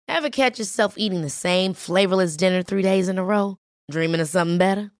Ever catch yourself eating the same flavorless dinner 3 days in a row? Dreaming of something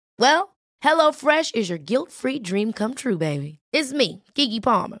better? Well, HelloFresh is your guilt-free dream come true, baby. It's me, Keke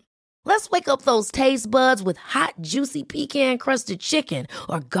Palmer. Let's wake up those taste buds with hot, juicy pecan-crusted chicken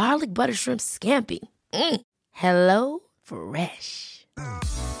or garlic butter shrimp scampi. Hello Fresh.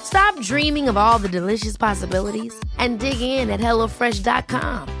 Stop dreaming of all the delicious possibilities and dig in at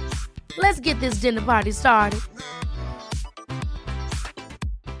HelloFresh.com. Let's get this dinner party started.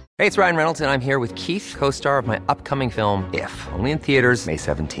 Hey, it's Ryan Reynolds, and I'm here with Keith, co-star of my upcoming film, If, only in theaters May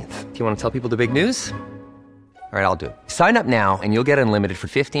 17th. Do you want to tell people the big news? All right, I'll do it. Sign up now and you'll get unlimited for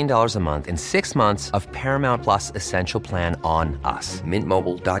 $15 a month and 6 months of Paramount Plus Essential Plan on us.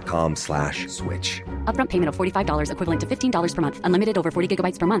 MintMobile.com/switch. Upfront payment of $45 equivalent to $15 per month. Unlimited over 40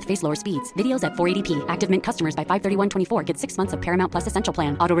 gigabytes per month. Face lower speeds. Videos at 480p. Active Mint customers by 531.24 get 6 months of Paramount Plus Essential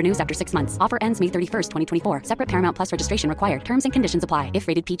Plan. Auto renews after 6 months. Offer ends May 31st, 2024. Separate Paramount Plus registration required. Terms and conditions apply if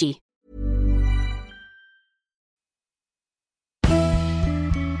rated PG.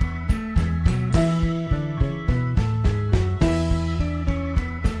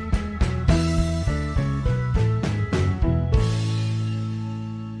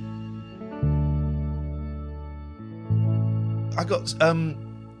 I got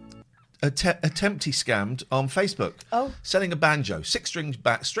attempty scammed on Facebook. Oh. Selling a banjo, six-string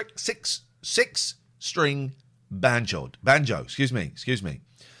banjo. Excuse me.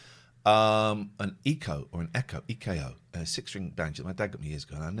 An EKO, a six-string banjo. My dad got me years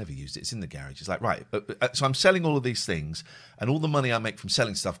ago, and I never used it. It's in the garage. It's like, right. So I'm selling all of these things, and all the money I make from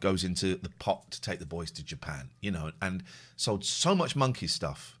selling stuff goes into the pot to take the boys to Japan, and sold so much monkey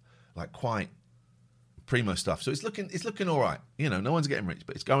stuff, like quite primo stuff. So it's looking all right. No one's getting rich,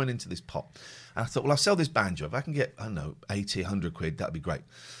 but it's going into this pot. And I thought, well, I'll sell this banjo. If I can get, 80, 100 quid, that'd be great.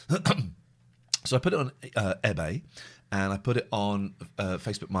 So I put it on eBay, and I put it on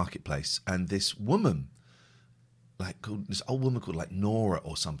Facebook Marketplace. And this woman, this old woman called Nora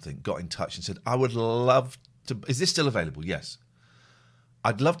or something, got in touch and said, I would love to, is this still available? Yes.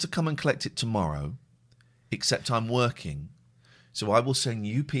 I'd love to come and collect it tomorrow, except I'm working. So I will send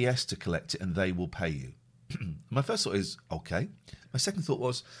UPS to collect it and they will pay you. My first thought is, okay. My second thought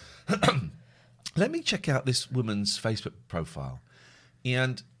was, let me check out this woman's Facebook profile.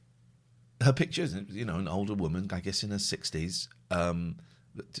 And her picture is, an older woman, I guess in her 60s.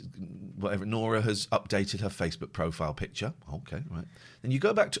 Whatever. Nora has updated her Facebook profile picture. Okay, right. Then you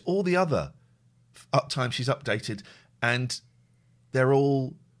go back to all the other times she's updated, and they're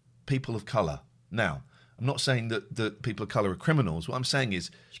all people of colour. Now, I'm not saying that the people of colour are criminals. What I'm saying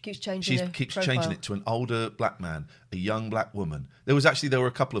is she keeps changing it to an older black man, a young black woman. There were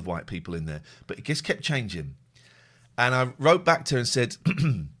a couple of white people in there, but it just kept changing. And I wrote back to her and said,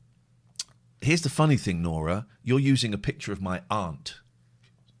 here's the funny thing, Nora. You're using a picture of my aunt.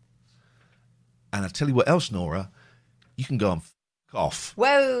 And I tell you what else, Nora. You can go and f*** off.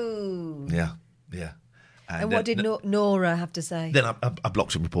 Whoa. Yeah. And what did Nora have to say? Then I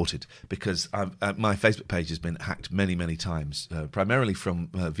blocked and reported because my Facebook page has been hacked many, many times, primarily from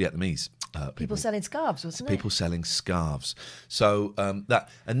Vietnamese people selling scarves, wasn't it? People selling scarves. So that,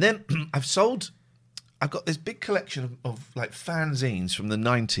 and then I've got this big collection of fanzines from the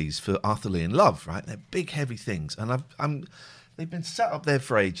 90s for Arthur Lee and Love, right? They're big, heavy things, and they've been sat up there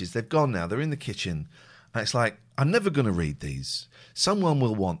for ages. They've gone now. They're in the kitchen, and it's like, I'm never going to read these. Someone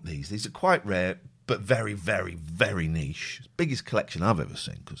will want these. These are quite rare, but very, very, very niche. Biggest collection I've ever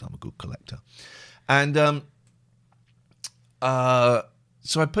seen because I'm a good collector. And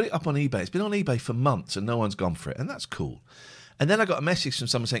so I put it up on eBay. It's been on eBay for months and no one's gone for it. And that's cool. And then I got a message from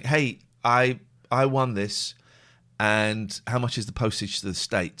someone saying, hey, I won this. And how much is the postage to the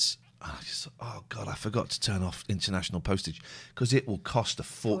States? Oh, God, I forgot to turn off international postage because it will cost a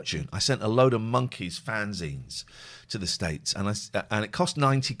fortune. I sent a load of monkeys fanzines to the States and it cost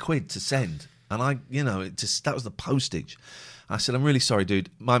 90 quid to send. And that was the postage. I said, I'm really sorry, dude.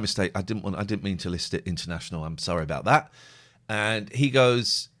 My mistake. I didn't mean to list it international. I'm sorry about that. And he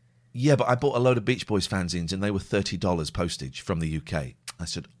goes, yeah, but I bought a load of Beach Boys fanzines and they were $30 postage from the UK. I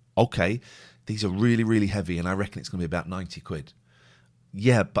said, okay, these are really, really heavy and I reckon it's going to be about 90 quid.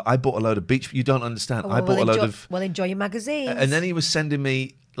 Yeah, but I bought a load of Beach. You don't understand. I bought a load of. Well, enjoy your magazines. And then he was sending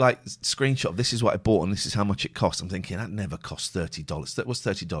me screenshot. This is what I bought and this is how much it cost. I'm thinking that never cost $30. That was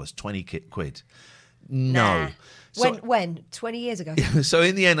 $30. 20 quid. No. Nah. When? 20 years ago. So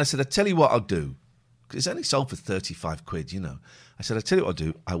in the end, I said, I tell you what I'll do. It's only sold for 35 quid. I said, I tell you what I'll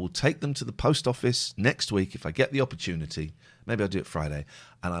do. I will take them to the post office next week if I get the opportunity. Maybe I'll do it Friday,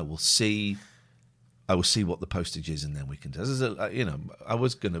 and I will see I will see what the postage is, and then we can. I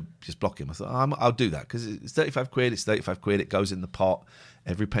was going to just block him. I thought I'll do that because it's 35 quid. It's 35 quid. It goes in the pot.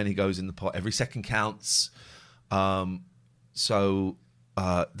 Every penny goes in the pot. Every second counts. So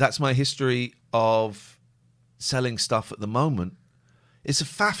that's my history of selling stuff at the moment. It's a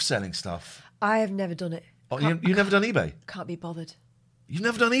faff selling stuff. I have never done it. Oh, you've never done eBay? Can't be bothered. You've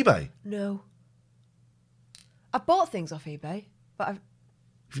never done eBay? No. I've bought things off eBay, but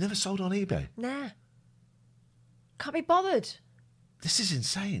You've never sold on eBay? Nah. Can't be bothered. This is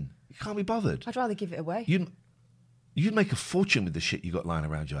insane. You can't be bothered. I'd rather give it away. You'd make a fortune with the shit you got lying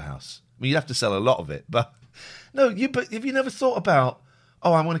around your house. I mean, you'd have to sell a lot of it, but no. But have you never thought about?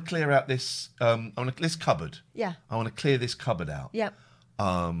 Oh, I want to clear out this. This cupboard. Yeah. I want to clear this cupboard out. Yeah.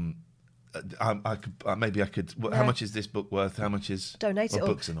 I could maybe I could. Yeah. How much is this book worth? How much is donate it all?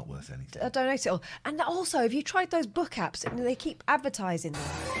 Books are not worth anything. Donate it all. And also, have you tried those book apps? And they keep advertising them.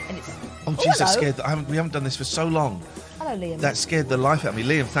 And it's Jeez, I'm scared. We haven't done this for so long. Hello, Liam. That scared the life out of me.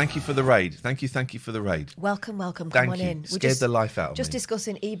 Liam, thank you for the raid. Thank you for the raid. Welcome. Come Thank on you. in. Scared the life out of me. Just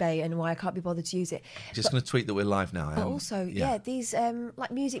discussing eBay and why I can't be bothered to use it. Just going to tweet that we're live now. But also, these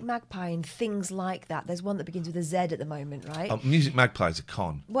like Music Magpie and things like that. There's one that begins with a Z at the moment, right? Music Magpie is a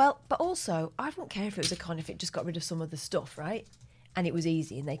con. Well, but also, I wouldn't care if it was a con if it just got rid of some of the stuff, right? And it was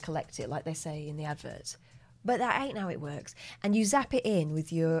easy and they collect it like they say in the adverts. But that ain't how it works. And you zap it in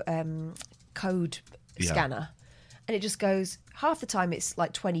with your code scanner and it just goes, half the time it's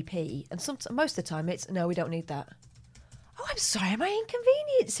like 20p and most of the time it's, no, we don't need that. Oh, I'm sorry, am I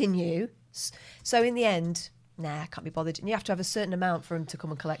inconveniencing you? So in the end, nah, I can't be bothered. And you have to have a certain amount for them to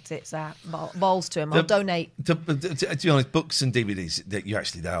come and collect it. So balls to them. I'll donate. To be honest, books and DVDs,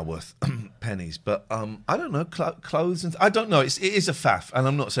 they are worth pennies. But I don't know, clothes and I don't know. It is a faff, and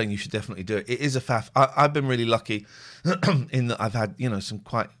I'm not saying you should definitely do it. It is a faff. I've been really lucky in that I've had some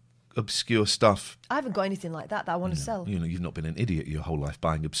quite obscure stuff. I haven't got anything like that I want to sell. You've not been an idiot your whole life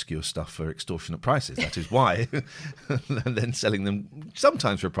buying obscure stuff for extortionate prices. That is why. And then selling them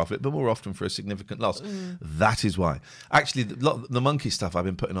sometimes for a profit, but more often for a significant loss. That is why. Actually, the monkey stuff I've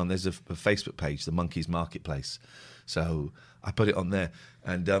been putting on, there's a Facebook page, the Monkeys Marketplace. So I put it on there.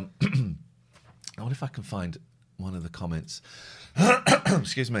 And I wonder if I can find one of the comments.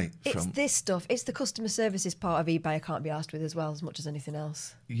 Excuse me. It's this stuff. It's the customer services part of eBay I can't be asked with as well, as much as anything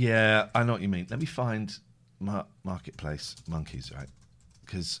else. Yeah, I know what you mean. Let me find Marketplace Monkeys, right?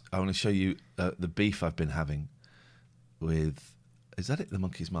 Because I want to show you the beef I've been having with... Is that it? The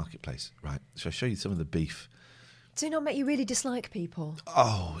Monkeys Marketplace, right? Shall I show you some of the beef? Does it not make you really dislike people?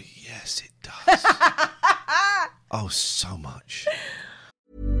 Oh, yes, it does. Oh, so much.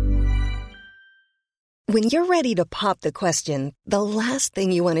 When you're ready to pop the question, the last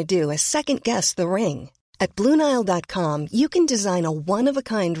thing you want to do is second-guess the ring. At BlueNile.com, you can design a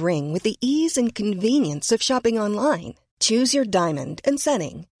one-of-a-kind ring with the ease and convenience of shopping online. Choose your diamond and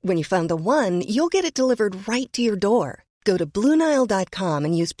setting. When you find the one, you'll get it delivered right to your door. Go to BlueNile.com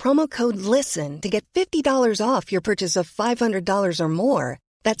and use promo code LISTEN to get $50 off your purchase of $500 or more.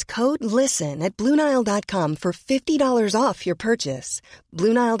 That's code LISTEN at BlueNile.com for $50 off your purchase.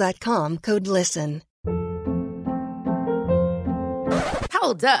 BlueNile.com, code LISTEN.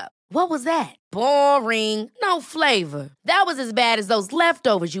 Hold up. What was that? Boring. No flavor. That was as bad as those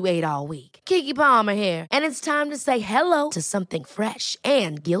leftovers you ate all week. Keke Palmer here, and it's time to say hello to something fresh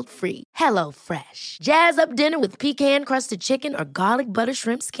and guilt-free. Hello Fresh. Jazz up dinner with pecan-crusted chicken or garlic butter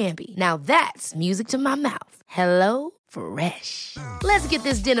shrimp scampi. Now that's music to my mouth. Hello Fresh. Let's get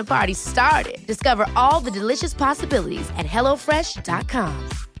this dinner party started. Discover all the delicious possibilities at HelloFresh.com.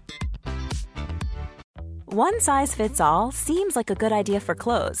 One size fits all seems like a good idea for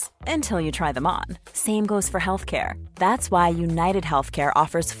clothes until you try them on. Same goes for healthcare. That's why United Healthcare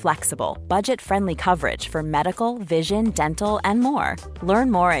offers flexible, budget-friendly coverage for medical, vision, dental, and more.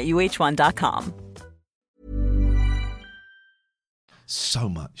 Learn more at UH1.com. So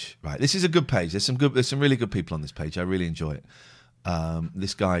much, right? This is a good page. There's some really good people on this page. I really enjoy it.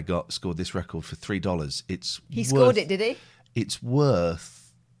 This guy scored this record for $3. He scored it, did he? It's worth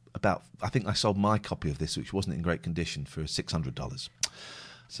about, I think I sold my copy of this, which wasn't in great condition, for $600.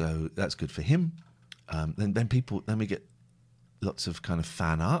 So that's good for him. Then we get lots of kind of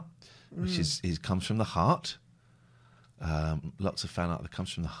fan art, which comes from the heart. Lots of fan art that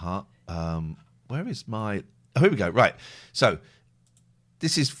comes from the heart. Where is my... Oh, here we go. Right. So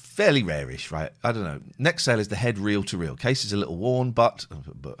this is fairly rarish, right? I don't know. Next sale is the head reel-to-reel. Case is a little worn, but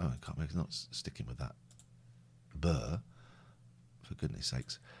I can't make not sticking with that. Burr, for goodness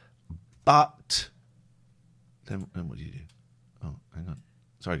sakes. But then what do you do? Oh, hang on.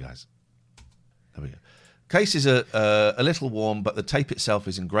 Sorry, guys. There we go. Case is a little worn, but the tape itself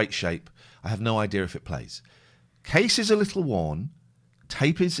is in great shape. I have no idea if it plays. Case is a little worn.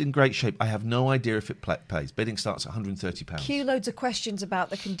 Tape is in great shape. I have no idea if it plays. Bidding starts at £130. Cue loads of questions about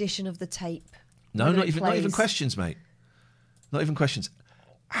the condition of the tape. No, not even questions, mate. Not even questions.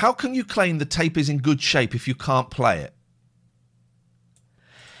 How can you claim the tape is in good shape if you can't play it?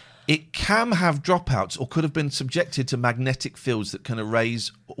 It can have dropouts or could have been subjected to magnetic fields that can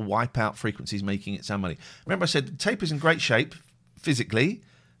erase or wipe out frequencies, making it sound muddy. Remember I said the tape is in great shape physically.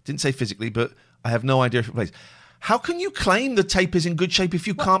 Didn't say physically, but I have no idea if it plays. How can you claim the tape is in good shape if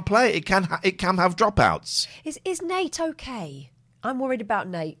you can't play it? It can have dropouts. Is Nate okay? I'm worried about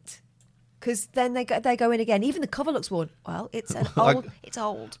Nate. Because then they go in again. Even the cover looks worn. Well, it's it's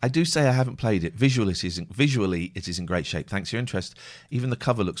old. I do say I haven't played it. Visually, it is in great shape. Thanks for your interest. Even the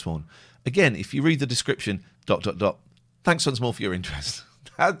cover looks worn. Again, if you read the description, ... Thanks once more for your interest.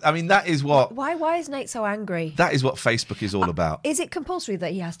 I mean, that is what... Why is Nate so angry? That is what Facebook is all about. Is it compulsory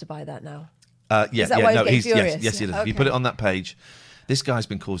that he has to buy that now? Yes, he does. Okay. He put it on that page. This guy's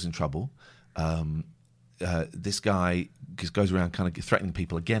been causing trouble. This guy just goes around kind of threatening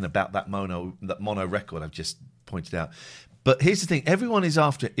people again about that mono record I've just pointed out. But here's the thing: everyone is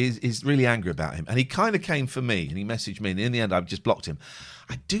really angry about him, and he kind of came for me, and he messaged me, and in the end, I've just blocked him.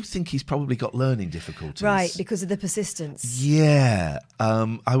 I do think he's probably got learning difficulties, right? Because of the persistence. Yeah,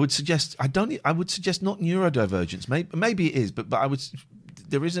 I would suggest not neurodivergence. Maybe it is, but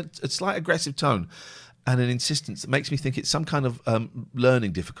there is a slight aggressive tone and an insistence that makes me think it's some kind of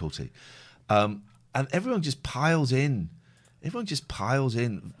learning difficulty. And everyone just piles in. Run,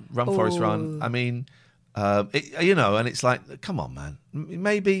 Forest, run. I mean, and it's like, come on, man.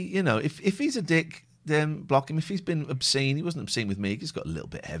 Maybe, if he's a dick, then block him. If he's been obscene, he wasn't obscene with me. He's got a little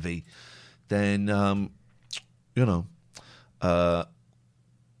bit heavy. Then,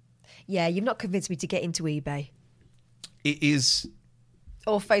 Yeah, you've not convinced me to get into eBay. It is...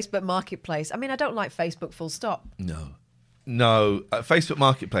 Or Facebook Marketplace. I mean, I don't like Facebook full stop. No, Facebook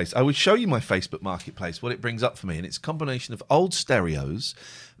Marketplace. I would show you my Facebook Marketplace, what it brings up for me. And it's a combination of old stereos,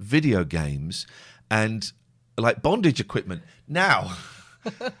 video games, and like bondage equipment. Now,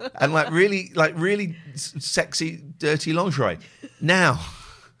 and like really sexy, dirty lingerie. Now,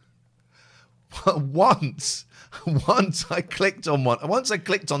 once I clicked on one. Once I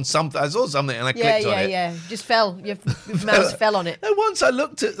clicked on something. I saw something and I clicked on it. Yeah. Just fell. Your mouse fell on it. And once I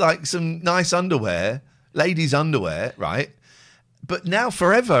looked at like some nice underwear, ladies' underwear, right? But now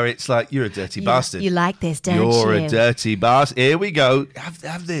forever, it's like, you're a dirty bastard. You like this, don't you? You're a dirty bastard. Here we go.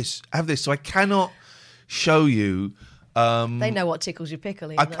 Have this. So I cannot show you... they know what tickles your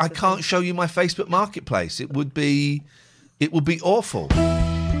pickle. I can't show you my Facebook Marketplace. It would be awful.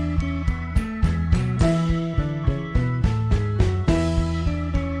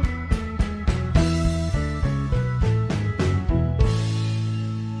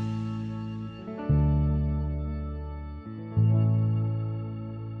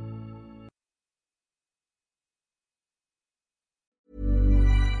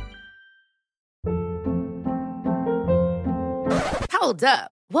 Hold up.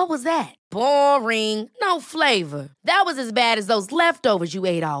 What was that? Boring. No flavor. That was as bad as those leftovers you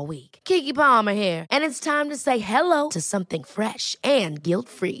ate all week. Keke Palmer here, and it's time to say hello to something fresh and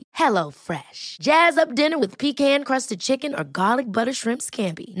guilt-free. Hello Fresh. Jazz up dinner with pecan-crusted chicken or garlic butter shrimp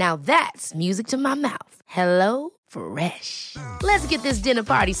scampi. Now that's music to my mouth. Hello Fresh. Let's get this dinner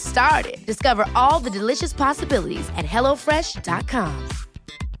party started. Discover all the delicious possibilities at HelloFresh.com.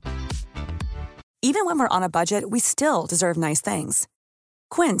 Even when we're on a budget, we still deserve nice things.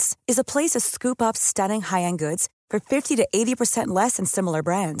 Quince is a place to scoop up stunning high-end goods for 50 to 80% less than similar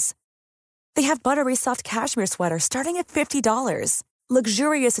brands. They have buttery soft cashmere sweaters starting at $50,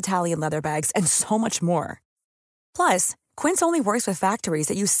 luxurious Italian leather bags, and so much more. Plus, Quince only works with factories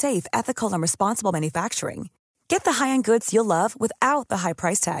that use safe, ethical, and responsible manufacturing. Get the high-end goods you'll love without the high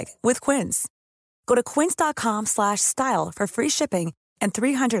price tag with Quince. Go to quince.com/style for free shipping and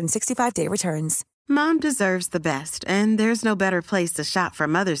 365-day returns. Mom deserves the best, and there's no better place to shop for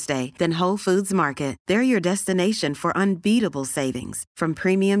Mother's Day than Whole Foods Market. They're your destination for unbeatable savings, from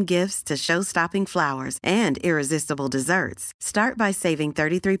premium gifts to show-stopping flowers and irresistible desserts. Start by saving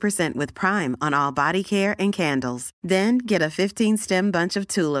 33% with Prime on all body care and candles. Then get a 15-stem bunch of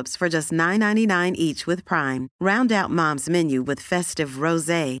tulips for just $9.99 each with Prime. Round out Mom's menu with festive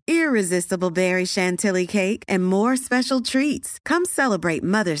rosé, irresistible berry chantilly cake, and more special treats. Come celebrate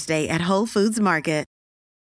Mother's Day at Whole Foods Market.